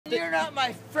You're not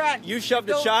my friend. You shoved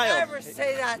a child. Don't ever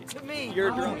say that to me.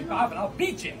 You're drunk. I'll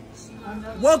beat you.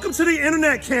 Welcome to the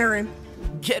internet, Karen.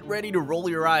 Get ready to roll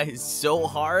your eyes so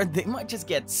hard they might just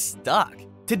get stuck.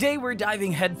 Today we're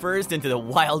diving headfirst into the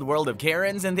wild world of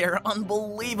Karens and their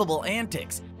unbelievable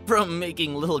antics. From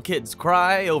making little kids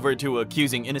cry over to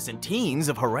accusing innocent teens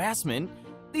of harassment,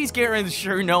 these Karens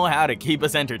sure know how to keep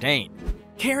us entertained.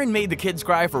 Karen made the kids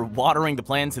cry for watering the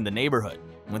plants in the neighborhood.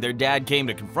 When their dad came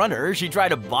to confront her, she tried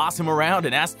to boss him around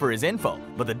and asked for his info,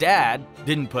 but the dad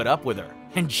didn't put up with her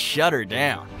and shut her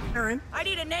down. Karen, I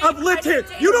need a name. uplift him.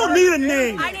 You don't need a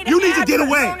name. You need to get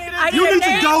away. You need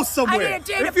to go somewhere.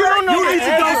 If you don't know, you need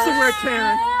to go somewhere,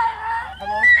 Karen.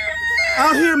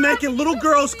 Out here making little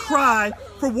girls cry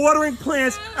for watering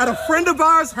plants at a friend of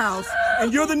ours' house,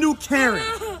 and you're the new Karen.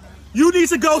 You need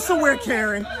to go somewhere,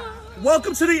 Karen.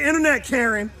 Welcome to the internet,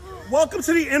 Karen. Welcome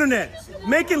to the internet.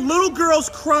 Making little girls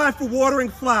cry for watering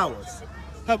flowers.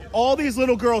 Have all these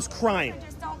little girls crying.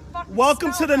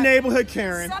 Welcome to the neighborhood,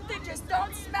 Karen. Something just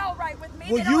don't smell right with me.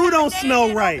 Well, you don't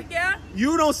smell right.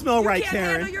 You don't smell right, Karen. You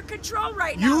can't handle your control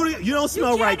right now. You don't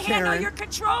smell right, Karen. You can't handle your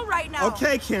control right now.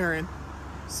 Okay, Karen.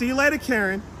 See you later,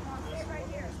 Karen. Right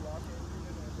here.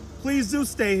 Please do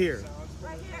stay here.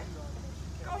 Right here.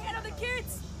 Go handle the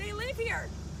kids. They live here.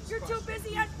 You're too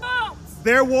busy on phones.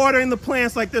 They're watering the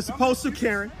plants like they're supposed to,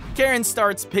 Karen. Karen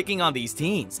starts picking on these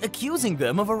teens, accusing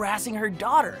them of harassing her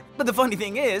daughter. But the funny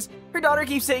thing is, her daughter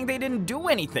keeps saying they didn't do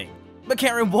anything. But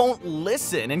Karen won't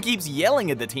listen and keeps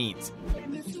yelling at the teens.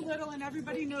 Mr. Little, and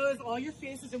everybody knows all your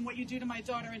faces and what you do to my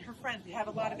daughter and her friends. We have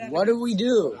a lot of evidence. What do we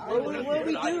do? What do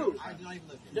we do?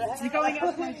 You're going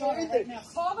after my daughter right now.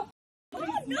 Call the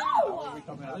no! Call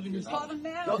them now. Call them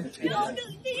now.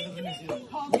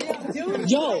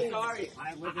 Yo!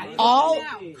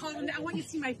 Call them now. I want you to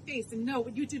see my face and know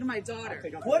what you do to my daughter.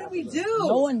 What do we do?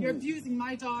 No one. You're abusing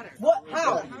my daughter. What?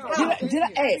 How?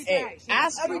 Hey,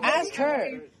 ask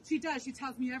her. She does. She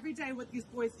tells me every day what these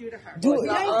boys do to her. Dude,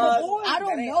 I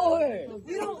don't know her.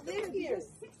 You don't live here. There's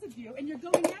 6 of you, and you're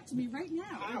going after me right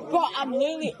now. Bro, I'm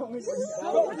literally. Go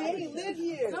away. Live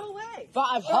here. Go away. Bro,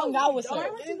 I've hung out with her. Why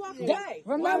would you walk away?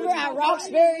 Remember at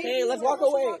Roxbury? Hey, let's walk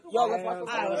away. Yo, let's walk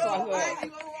away. Let's walk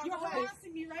away. You're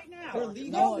harassing me right now.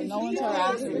 No one's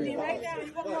harassing me. Right now.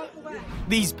 You won't walk away.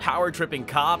 These power-tripping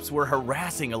cops were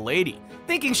harassing a lady,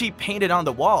 thinking she painted on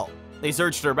the wall. They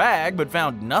searched her bag but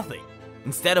found nothing.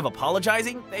 Instead of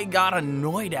apologizing, they got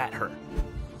annoyed at her.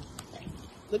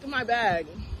 Look at my bag.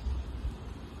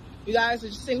 You guys are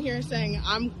just sitting here saying,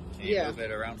 Can you move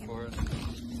it around for us?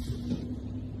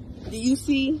 Do you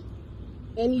see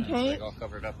any paint? Like all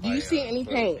covered up Do you by, see any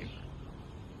toilet paint?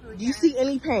 paper. Do you see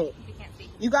any paint?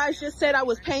 You guys just said I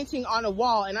was painting on a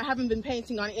wall, and I haven't been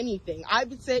painting on anything. I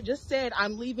just said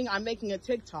I'm leaving, I'm making a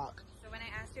TikTok. So when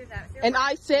I asked you that, and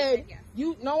I said,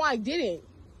 yes. no, I didn't.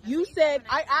 You said,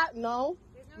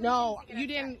 no, you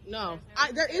didn't, no.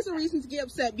 There is a reason to get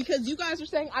upset, because you guys are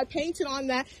saying I painted on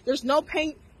that. There's no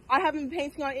paint. I haven't been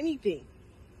painting on anything.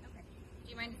 Okay. Do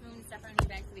you mind moving stuff on your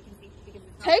bag so we can see? Because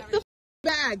it's Take the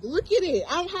bag. Look at it.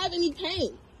 I don't have any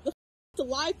paint. The to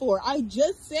lie for? I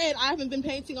just said I haven't been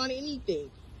painting on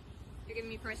anything. You're giving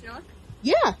me permission to look?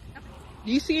 Yeah. Okay.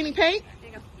 Do you see any paint? There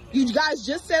you go. You guys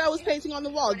just said I was painting on the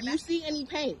wall. Do you see any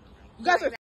paint? You guys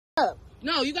are up.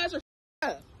 No, you guys are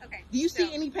up. Okay. Do you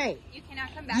see any paint? You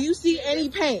cannot come back. Do you see any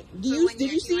paint? Did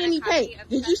you see any paint?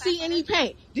 Did you see any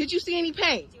paint? Did you see any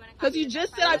paint? Because you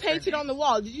just said I painted on the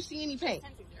wall. Did you see any paint?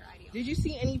 Did you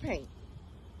see any paint?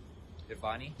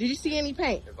 Devani? Did you see any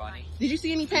paint? Devani? Did you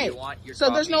see any paint? You want your So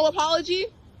there's no apology?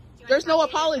 There's no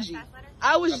apology.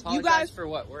 I was, Apologize you guys, for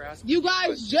what? We're asking you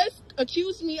guys just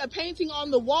accused me of painting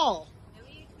on the wall.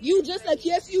 You just,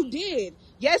 yes you did.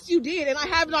 Yes you did, and I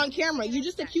have it on camera. You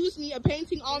just accused me of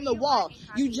painting on the wall.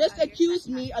 You just accused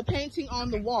me of painting on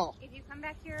the wall. If you come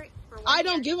back here for I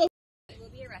don't give a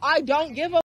I don't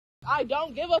give a I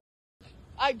don't give a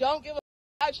I don't give a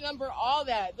badge number, all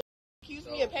that. Accused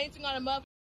me of painting on a mother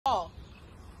wall.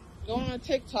 Going on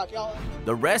TikTok, y'all.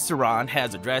 The restaurant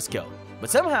has a dress code, but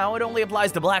somehow it only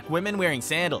applies to black women wearing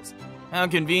sandals. How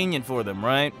convenient for them,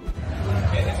 right?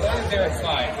 As long as they're at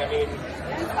slides, I mean,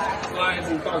 slides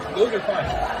and thongs, those are fine.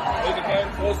 Those are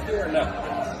fine, close to or no?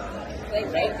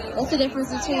 What's the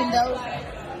difference between those?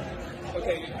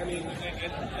 Okay, I mean,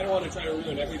 I don't want to try to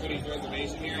ruin everybody's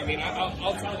reservation here. I mean, I'll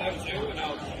tell them too, and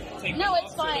I'll take No, them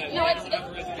it's off fine. so No,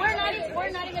 that we're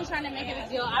not even trying to make it a big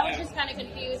deal. I was just kind of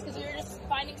confused because we were just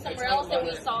finding somewhere else and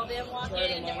we saw them walk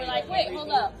in and we're like, wait,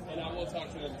 hold up. And I will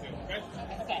talk to them too, okay?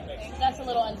 Okay, that's a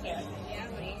little unfair.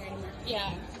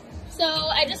 Yeah. So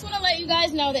I just want to let you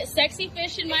guys know that Sexy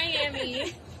Fish in Miami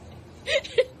is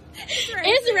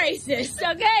racist,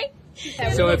 okay?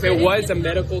 So if it was a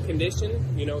medical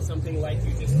condition, you know, something like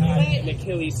you just had an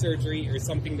Achilles surgery or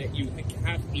something that you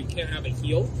can't have it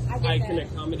healed, I can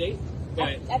accommodate.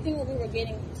 But I think what we were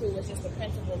getting to was just the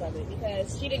principles of it,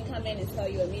 because she didn't come in and tell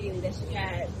you immediately that she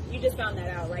had. You just found that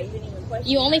out, right? You didn't even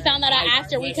question. You only found that out I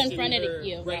after we questioned confronted her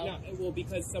you. right now. Well,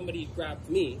 because somebody grabbed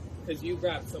me, because you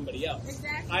grabbed somebody else.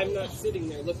 Exactly. I'm not sitting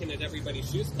there looking at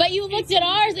everybody's shoes. But you looked at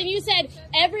ours and you said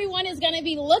everyone is going to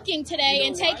be looking today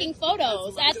and taking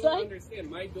photos. I don't understand.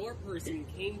 My door person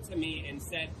came to me and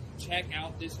said, check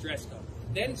out this dress code.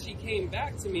 Then she came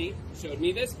back to me, showed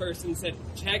me this person, said,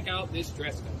 check out this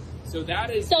dress code. So that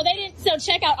is... So they didn't... So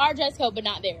check out our dress code, but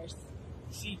not theirs.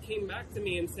 She came back to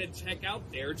me and said, check out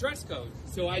their dress code.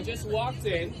 So I just walked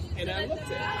in and I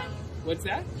looked at it. What's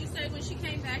that? You said when she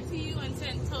came back to you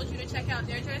and told you to check out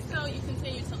their dress code, you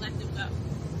continued to let them go.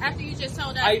 After you just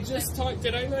told us... I just talked...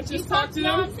 Did I not just talk to them?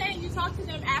 No, I'm saying you talked to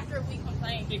them after we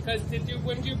complained. Because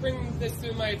when did you bring this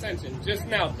to my attention? Just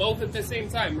now, both at the same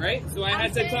time, right? So I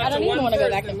had to talk to one. I don't even want to go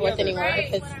back and forth anymore.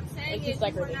 Right. Because it's just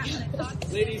like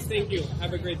ridiculous. Ladies, thank you.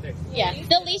 Have a great day. Yeah,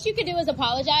 the least you could do is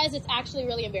apologize. It's actually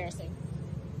really embarrassing.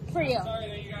 For you. I'm sorry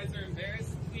that you guys are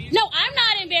embarrassed. Please. No, I'm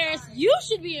not embarrassed. You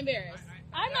should be embarrassed.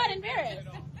 I'm not embarrassed.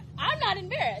 I'm not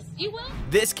embarrassed. You will?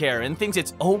 This Karen thinks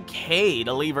it's okay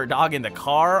to leave her dog in the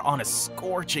car on a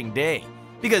scorching day,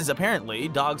 because apparently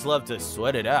dogs love to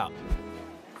sweat it out.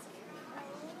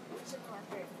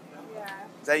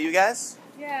 Is that you guys?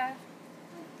 Yeah.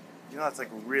 You know that's like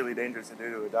really dangerous to do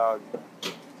to a dog.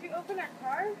 Did you open our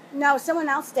car? No, someone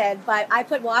else did, but I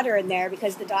put water in there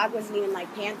because the dog wasn't even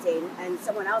like panting, and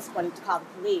someone else wanted to call the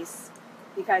police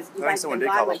because you guys have been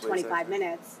gone like 25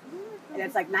 minutes, and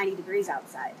it's like 90 degrees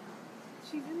outside.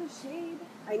 She's in the shade.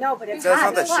 I know, but it's So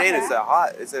hot. it's not the shade, it's the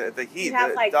hot. It's the heat. You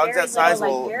have, like, dogs very that size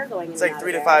little, will. like, hair going It's in like and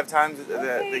 3 out to of 5 times the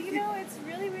Okay, heat. you know, it's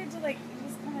really weird to like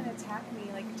just come and attack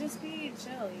me. Like, just be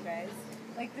chill, you guys.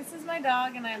 Like, this is my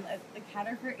dog, and I like had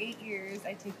her for 8 years.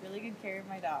 I take really good care of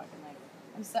my dog, and like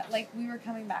I'm so, like we were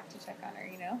coming back to check on her,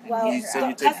 you know. Well, You said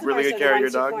you take really good care of your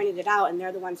dog? Who pointed it out, and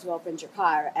they're the ones who opened your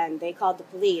car, and they called the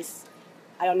police.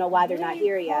 I don't know why they're not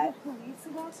here yet. Police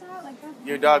about that? Like, that's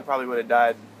Your dog probably would have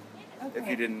died if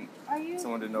Okay. you didn't. Are you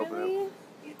Someone didn't open really?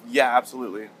 it. Yeah,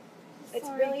 absolutely. It's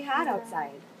really hot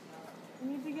outside.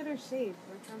 We need to get her shaved.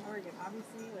 We're from Oregon,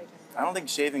 obviously. Like, I don't think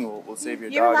shaving will save your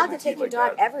You're dog. allowed in to a take heat your like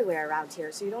dog that. everywhere around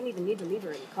here, so you don't even need to leave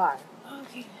her in the car.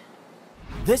 okay.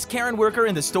 This Karen worker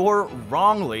in the store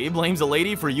wrongly blames a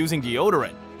lady for using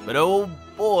deodorant. But oh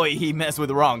boy, he messed with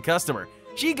the wrong customer.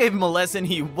 She gave him a lesson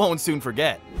he won't soon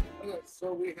forget. Okay,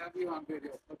 so we have you on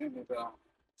video putting it down.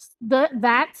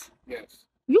 That? Yes.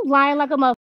 You lying like a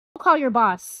motherfucker. Call your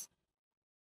boss.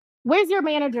 Where's your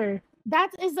manager?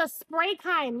 That is a spray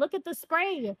kind. Look at the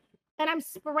spray. And I'm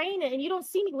spraying it, and you don't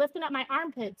see me lifting up my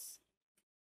armpits.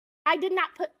 I did not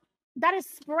put... That is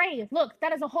spray. Look,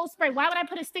 that is a whole spray. Why would I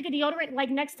put a stick of deodorant like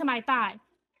next to my thigh?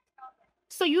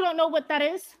 So you don't know what that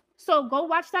is? So go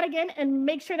watch that again and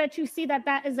make sure that you see that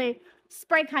that is a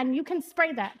spray kind. You can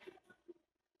spray that.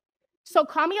 So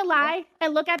call me a lie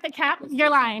and look at the cap. You're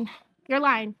lying. You're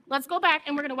lying. Let's go back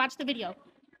and we're going to watch the video.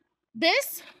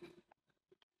 This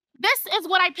is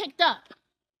what I picked up.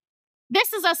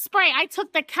 This is a spray. I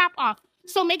took the cap off.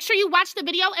 So make sure you watch the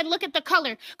video and look at the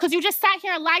color, because you just sat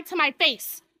here and lied to my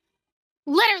face.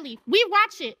 Literally, we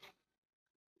watch it.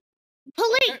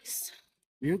 Police.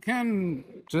 You can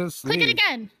just Click leave. it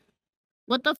again.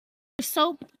 What the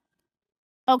soap?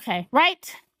 Okay,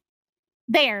 right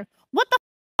there. What the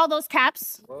all those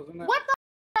caps? Wasn't it? What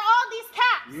the are all these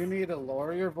caps? You need to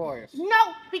lower your voice.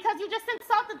 No, because you just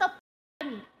insulted the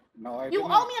me. No, I You did owe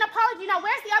not. me an apology. Now,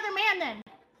 where's the other man then?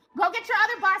 Go get your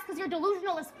other boss because you're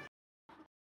delusional as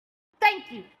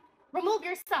Thank you. Remove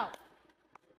yourself.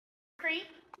 Creep.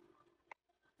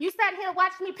 You sat here and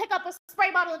watched me pick up a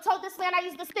spray bottle and told this man I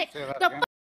used the stick. Say that The again.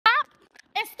 top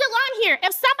is still on here.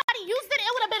 If somebody used it, it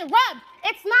would have been rubbed.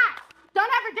 It's not. Don't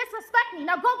ever disrespect me.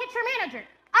 Now go get your manager.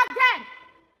 Again.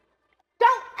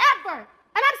 Don't ever.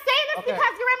 And I'm saying this Okay.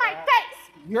 because you're in my face.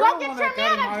 You're Go the get one your that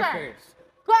got in my manager. face.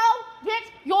 Go get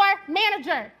your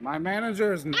manager. My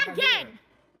manager is not Again. here.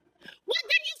 Well,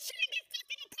 then you shouldn't be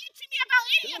fucking approaching me about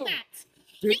any of that.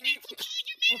 You need to call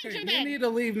your manager Okay, then. you need to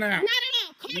leave now. Not at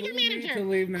all. Call your manager. You need to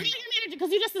leave now. Call your manager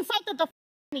because you just insulted the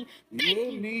me. Thank you.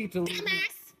 You need to leave now.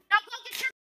 Dumbass. Now go get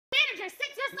your manager.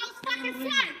 6 years old fucking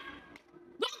son.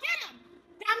 Go get him.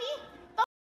 Dummy. The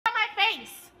on my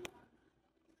face.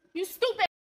 You stupid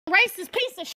racist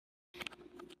piece of shit.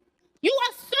 You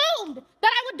assumed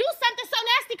that I would do something so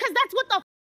nasty because that's what the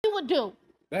you would do.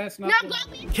 That's not.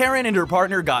 Karen and her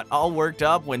partner got all worked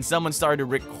up when someone started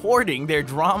recording their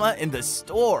drama in the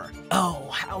store. Oh,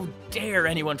 how dare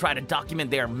anyone try to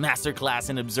document their masterclass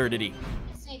in absurdity.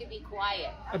 Need to be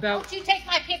quiet. About. Don't you take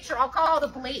my picture? I'll call the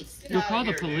police. You'll call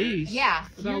the police? Yeah.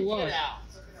 About what?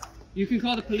 You can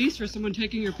call the police for someone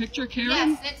taking your picture, Karen?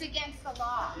 Yes, that's against the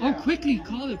law. Oh, quickly,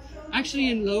 call it.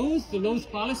 Actually, in Lowe's, the Lowe's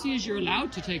policy is you're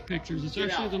allowed to take pictures. It's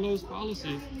actually the Lowe's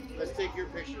policy. Let's take your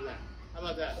picture then. How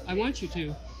about that? I want you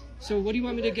to. So what do you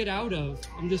want me to get out of?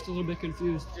 I'm just a little bit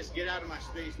confused. Just get out of my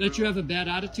space, That you have a bad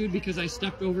attitude because I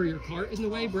stepped over your cart in the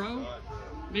way, bro?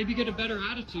 Maybe get a better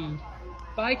attitude.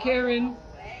 Bye, Karen.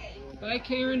 Bye,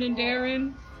 Karen and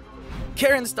Darren.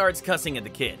 Karen starts cussing at the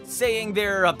kids, saying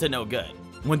they're up to no good.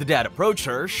 When the dad approached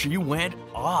her, she went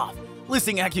off,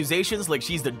 listing accusations like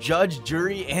she's the judge,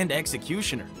 jury, and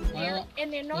executioner. Well,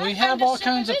 And they're not we have under all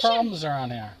kinds of supervision. problems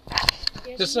around here.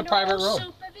 There's This is a private no road.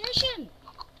 Supervision.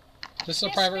 This is a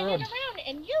They're private spinning road. around,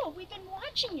 and we've been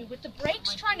watching you with the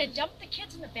brakes trying to dump the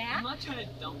kids in the back. I'm not trying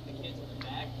to dump the kids in the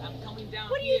back. I'm coming down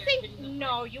What do you here, think? hitting the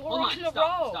No, brake. you Hold were on, on the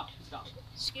stop, road. Stop.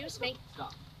 Excuse me.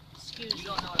 Stop. Excuse You me.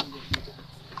 don't know what I'm doing.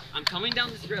 I'm coming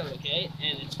down this road, okay?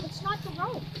 And It's not the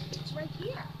road. It's right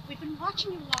here. We've been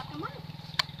watching you lock them up.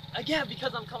 yeah,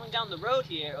 because I'm coming down the road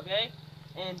here, okay?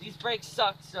 And these brakes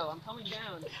suck, so I'm coming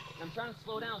down. And I'm trying to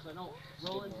slow down so I don't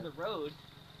roll into the road.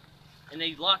 And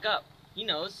they lock up. He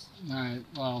knows. All right,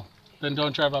 well, then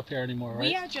don't drive up here anymore, right?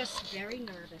 We are just very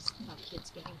nervous about kids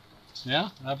getting hurt. Yeah,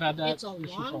 I've had that It's a issue for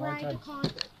a long long ride to time.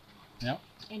 Concord. Yep.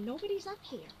 And nobody's up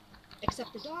here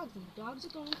except the dogs, and the dogs are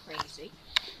going crazy.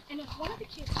 And if one of the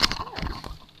kids is hurt,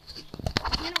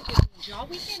 you know, it's all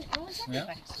weekend, it was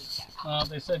everybody's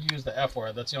weekend. They said use the F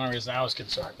word. That's the only reason I was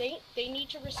concerned. They need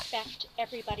to respect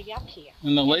everybody up here.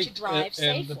 And the to lake drive and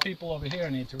safely. the people over here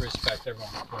need to respect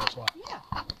everyone up there as well.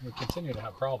 Yeah. We continue to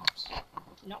have problems.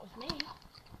 Not with me.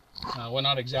 We're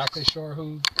not exactly sure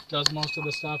who does most of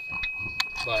the stuff,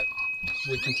 but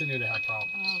we continue to have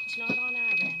problems. Oh, it's not on our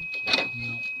end.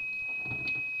 No.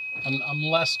 I'm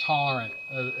less tolerant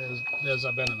as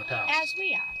I've been in the past. As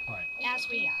we are. Right. As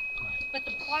we are. Right. But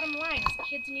the bottom line is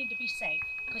kids need to be safe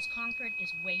because Concord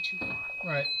is way too far.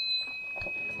 Right.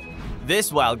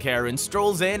 This wild Karen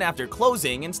strolls in after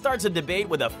closing and starts a debate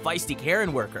with a feisty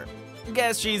Karen worker.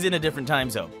 Guess she's in a different time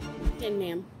zone.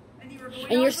 Ma'am.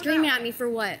 And you're screaming at me for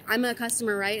what? I'm a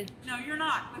customer, right? No, you're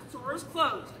not. The store is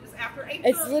closed. It's after 8:30.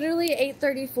 It's literally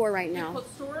 8:34 right now. The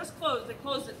store is closed. It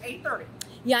closed at 8:30.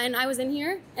 Yeah, and I was in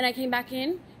here, and I came back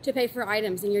in to pay for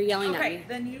items, and you're yelling at me. Okay,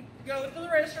 then you go to the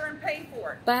register and pay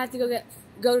for it. But I have to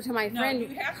go to my No, friend. you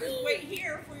have to wait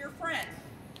here for your friend.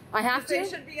 I have to? They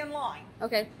should be in line.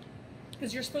 Okay.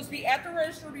 Because you're supposed to be at the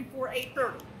register before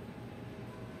 8:30.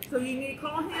 So you need to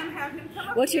call him, have him come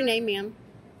up What's your here. name, ma'am?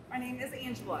 My name is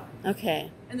Angela.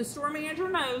 Okay. And the store manager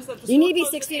knows that the You store need to be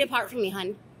closed 6 at feet apart from me,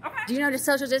 hun. Okay. Do you know the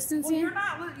social distancing?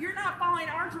 Well, you're not following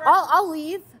our directions. I'll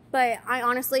leave, but I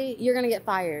honestly, you're gonna get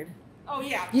fired. Oh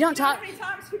yeah. You don't know talk. how many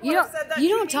times people You have don't. said that You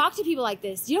to don't me? talk to people like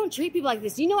this. You don't treat people like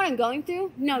this. Do you know what I'm going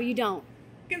through? No, you don't.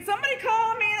 Can somebody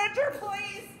call a manager,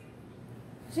 please?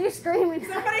 She's screaming.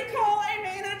 Somebody call a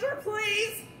manager,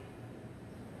 please.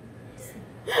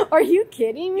 Are you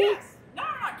kidding me? Yes. No,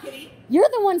 I'm not kidding. You're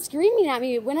the one screaming at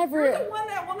me whenever. You're the one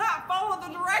that will not follow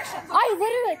the directions. I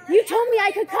literally. You told me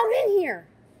I could come in here.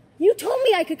 You told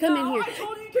me I could come in here. I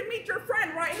told you you could meet your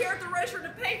friend right here at the register to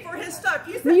pay for his stuff.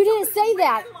 You said You didn't somebody say was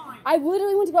that. in line. I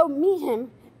literally went to go meet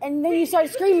him, and then you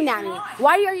started screaming at me.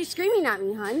 Why are you screaming at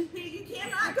me, hun? You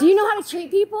cannot Do you know how to treat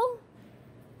people?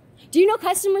 Do you know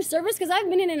customer service? Because I've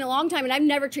been in it a long time, and I've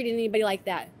never treated anybody like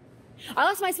that. I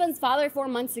lost my son's father 4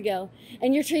 months ago,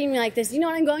 and you're treating me like this. You know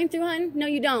what I'm going through, hun? No,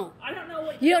 you don't. I don't know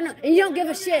what You don't know, and you don't give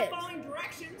a shit.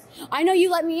 I know you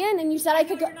let me in, and you said I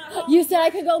could go. You said I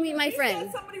could go meet my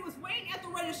friend. Somebody was waiting at the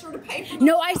register to pay for.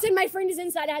 No, I said my friend is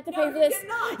inside. I had to pay for this.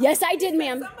 Yes, I did,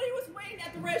 ma'am. Somebody was waiting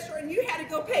at the register, and you had to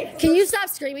go pay for. Can you stop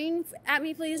screaming at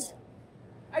me, please?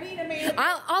 I need a manager.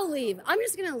 I'll leave. I'm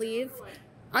just gonna leave.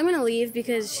 I'm gonna leave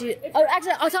because she. Oh,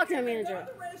 actually, I'll talk to my manager.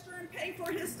 Pay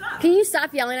for his stuff. Can you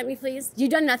stop yelling at me, please?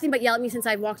 You've done nothing but yell at me since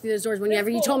I've walked through those doors whenever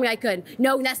you told me I could.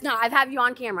 No, that's not. I've had you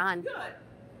on camera, hon. Good.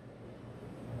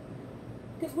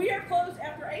 Because we are closed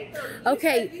after 8:30.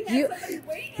 Okay, you had somebody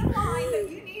waiting in line that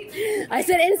you need. I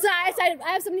said inside. I said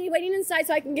I have somebody waiting inside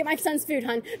so I can get my son's food,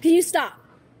 hon. Can you stop?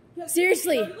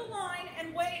 Seriously. Go to the line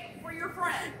and wait for your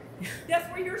friend.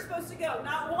 That's where you're supposed to go,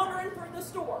 not wandering through the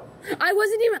store. I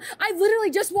wasn't even. I literally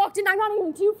just walked in. I'm not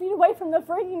even 2 feet away from the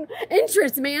freaking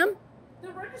entrance, ma'am. The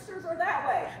registers are that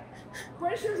way.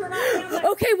 Registers are not down that.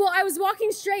 Okay, well, I was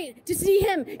walking straight to see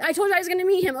him. I told you I was going to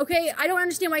meet him, okay? I don't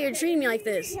understand why you're treating me like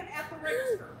this. Meet him at the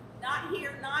register, not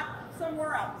here, not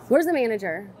somewhere else. Where's the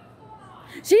manager?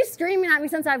 She's screaming at me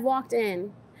since I've walked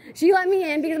in. She let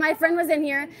me in because my friend was in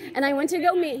here and I went to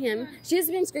go meet him. She's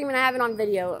been screaming. I have it on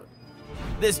video.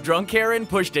 This drunk Karen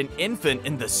pushed an infant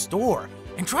in the store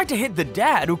and tried to hit the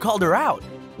dad who called her out.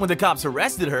 When the cops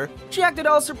arrested her, she acted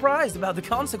all surprised about the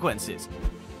consequences.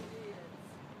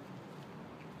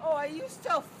 Oh, are you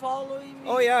still following me?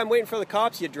 Oh yeah, I'm waiting for the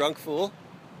cops, you drunk fool.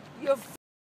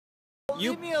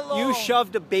 Leave me alone. You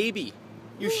shoved a baby.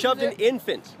 You shoved an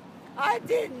infant. I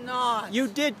did not. You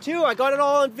did too. I got it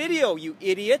all on video, you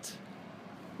idiot.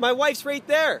 My wife's right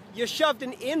there. You shoved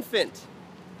an infant.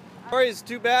 Sorry, it's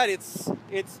too bad. It's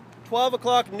 12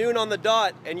 o'clock noon on the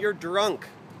dot and you're drunk.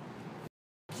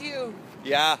 You.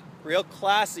 Yeah, real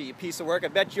classy, you piece of work. I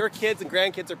bet your kids and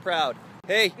grandkids are proud.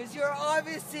 Hey. Because you're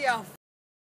obviously a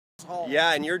asshole.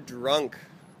 Yeah, and you're drunk.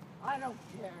 I don't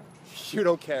care. You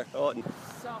don't care. Oh.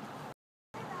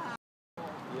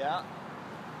 Yeah.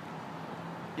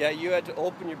 Yeah, you had to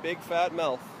open your big fat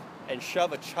mouth and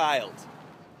shove a child.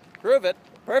 Prove it.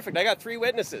 Perfect. I got 3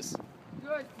 witnesses.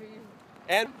 Good for you.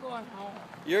 And I'm going home.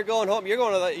 You're going home. You're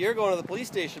going to the police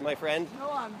station, my friend.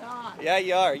 No, I'm not. Yeah,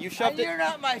 you are. You shoved it. You're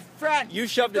not my friend. You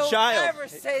shoved a child. Don't ever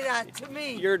say that to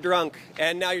me. You're drunk,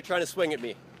 and now you're trying to swing at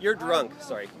me. You're drunk.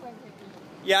 Sorry.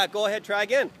 Yeah, go ahead. Try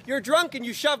again. You're drunk and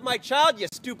you shoved my child, you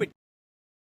stupid.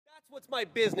 That's what's my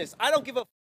business. I don't give a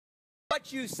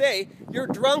what you say. You're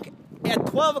drunk at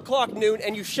 12 o'clock noon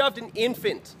and you shoved an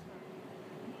infant.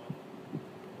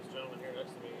 This gentleman here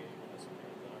next to me.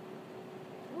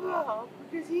 Well,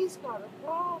 because he's got a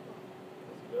problem.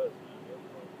 He does, man.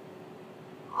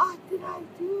 What did I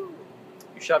do?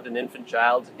 You shoved an infant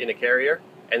child in a carrier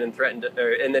and then threatened,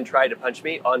 and then tried to punch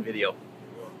me on video.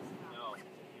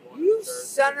 You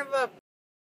son of a...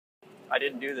 I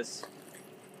didn't do this.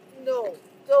 No,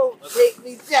 don't take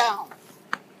me down.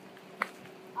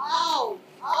 Ow!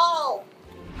 Ow!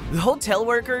 The hotel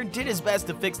worker did his best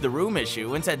to fix the room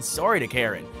issue and said sorry to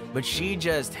Karen, but she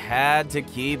just had to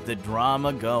keep the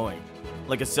drama going,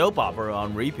 like a soap opera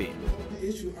on repeat. The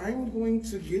issue, I'm going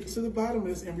to get to the bottom of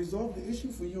this and resolve the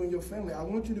issue for you and your family. I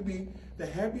want you to be the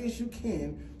happiest you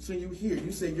can so you hear.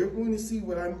 You say you're going to see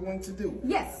what I'm going to do.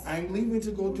 Yes. I'm leaving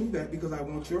to go do that because I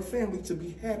want your family to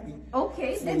be happy.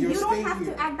 Okay, then you don't have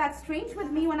to act that strange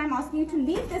with me when I'm asking you to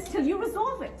leave this till you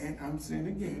resolve it. And I'm saying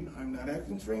again, I'm not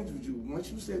acting strange with you.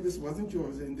 Once you said this wasn't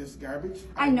yours and this garbage.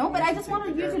 I know, but I just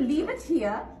wanted you to leave it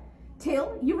here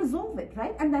till you resolve it,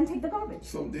 right? And then take the garbage.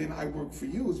 So then I work for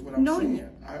you is what I'm saying.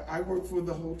 I work for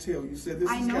the hotel. You said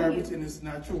this is garbage and it's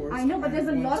not yours. I know, but there's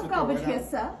a lot of garbage here,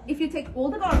 sir. If you take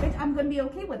all the garbage, I'm going to be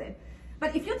okay with it.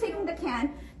 But if you're taking the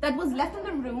can that was left in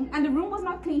the room and the room was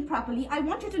not cleaned properly, I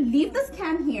want you to leave this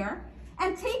can here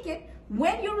and take it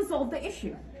when you resolve the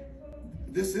issue.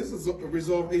 This is a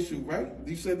resolved issue, right?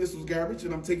 You said this was garbage,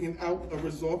 and I'm taking out a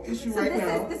resolved issue right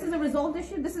now. This is a resolved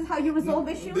issue? This is how you resolve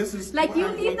issues? This is like you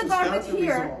I'm leave going the to garbage start to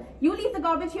here. resolve. You leave the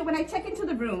garbage here when I check into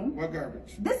the room. What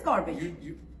garbage? This garbage.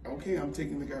 Okay, I'm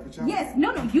taking the garbage out. Yes,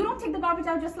 no, you don't take the garbage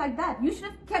out just like that. You should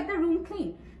have kept the room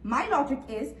clean. My logic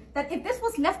is that if this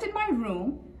was left in my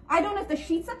room, I don't know if the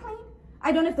sheets are clean,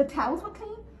 I don't know if the towels were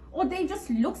clean, or they just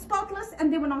look spotless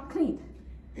and they were not cleaned.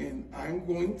 And I'm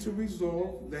going to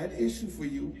resolve that issue for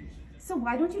you. So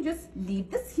why don't you just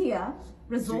leave this here,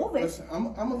 resolve it? Listen,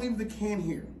 I'm going to leave the can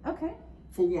here. Okay.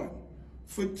 For one.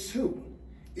 For two,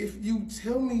 if you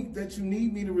tell me that you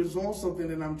need me to resolve something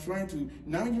and I'm trying to,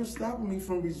 now you're stopping me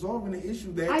from resolving the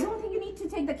issue that... I don't think you need to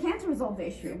take the can to resolve the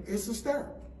issue. It's a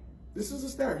start. This is a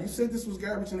start. You said this was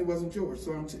garbage and it wasn't yours.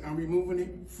 So I'm removing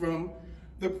it from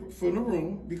the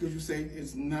room because you say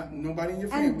it's not nobody in your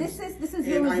family. And this is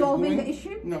you resolving the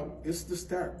issue? No, it's the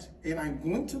start. And I'm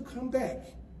going to come back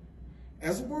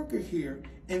as a worker here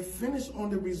and finish on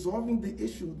the resolving the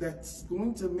issue that's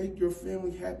going to make your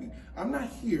family happy. I'm not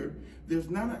here.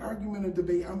 There's not an argument or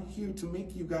debate. I'm here to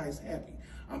make you guys happy.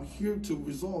 I'm here to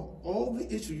resolve all the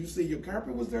issues. You say your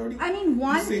carpet was dirty. I mean,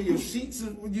 You say your sheets,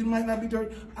 you might not be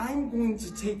dirty. I'm going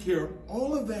to take care of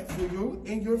all of that for you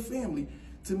and your family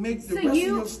to make the rest of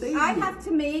your stay I here. have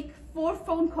to make 4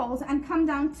 phone calls and come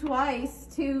down twice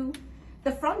to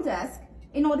the front desk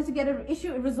in order to get an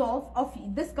issue resolved of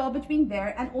this garbage being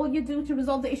there, and all you do to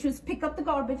resolve the issue is pick up the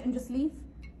garbage and just leave?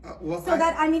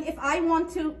 If I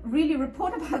want to really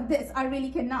report about this, I really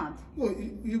cannot. Well,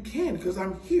 you can, because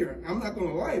I'm here. I'm not going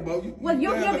to lie about you. Well,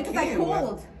 you're here because I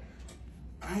called.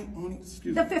 I only,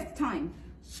 excuse the me. 5th time.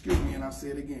 Excuse me, and I'll say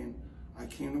it again. I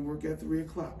came to work at 3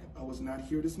 o'clock. I was not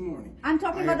here this morning. I'm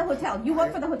talking about the hotel. You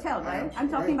work for the hotel, right? I'm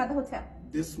talking about the hotel.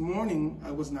 This morning,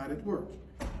 I was not at work.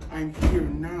 I'm here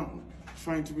now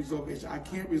trying to resolve the issue. I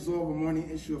can't resolve a morning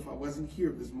issue if I wasn't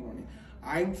here this morning.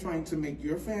 I'm trying to make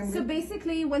your family. So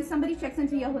basically, when somebody checks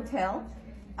into your hotel,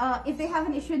 if they have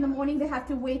an issue in the morning, they have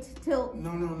to wait till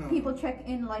people check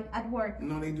in, like at work.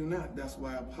 No, they do not. That's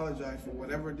why I apologize for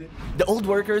whatever I did. The old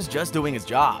worker's just doing his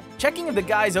job, checking if the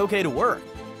guy's okay to work.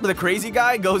 But the crazy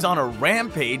guy goes on a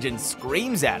rampage and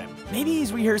screams at him. Maybe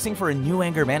he's rehearsing for a new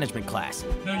anger management class.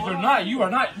 No, you're not. You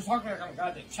are not. You're talking like I'm a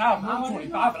goddamn child. I'm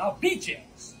 25 and I'll beat you.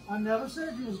 I never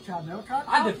said you was a child. Never tried to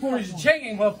I did 40 in chain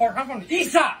gang, motherfucker. I'm from the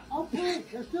east side. Okay,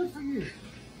 that's good for you.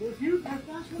 If you, if that's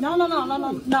what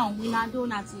No, we're not doing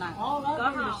that tonight. All I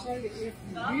did is say that if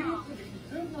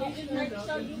you needed to,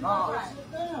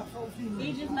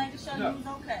 He just made sure you was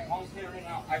okay. I'm saying right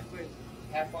now, I quit.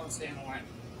 Have fun staying alive.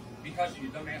 Because of you,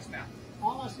 don't ask now.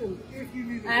 All I said was if you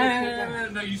needed to.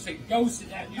 No, you say go sit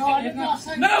down. You No, I did not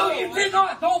say no, go. you did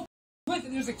not. Don't with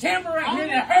it. There's a camera right here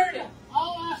that heard it.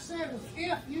 All I said was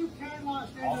if you cannot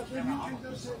stand up, then you can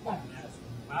go sit down.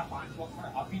 I find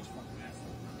I'll beat you fucking ass.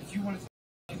 If you want to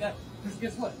like that, because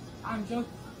guess what? I'm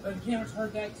joking. But the cameras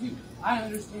heard that too. I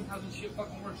understand how this shit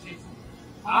fucking works, Jason.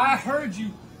 I heard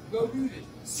you go do this.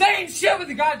 Same shit with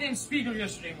the goddamn speaker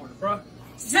yesterday morning, bro.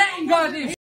 Same goddamn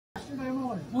shit. Yesterday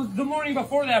morning. Well, the morning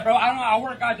before that, bro. I don't know. I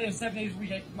work goddamn 7 days a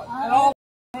week. It all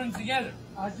runs together.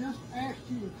 I just asked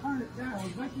you to turn it down. I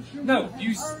was making sure No,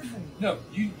 you heard me. No,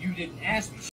 you didn't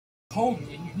ask me. You told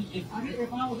me, and you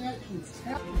if I was actually.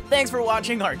 Thanks for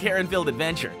watching our Karen-filled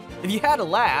adventure. If you had a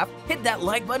laugh, hit that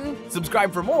like button,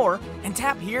 subscribe for more, and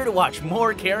tap here to watch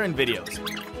more Karen videos.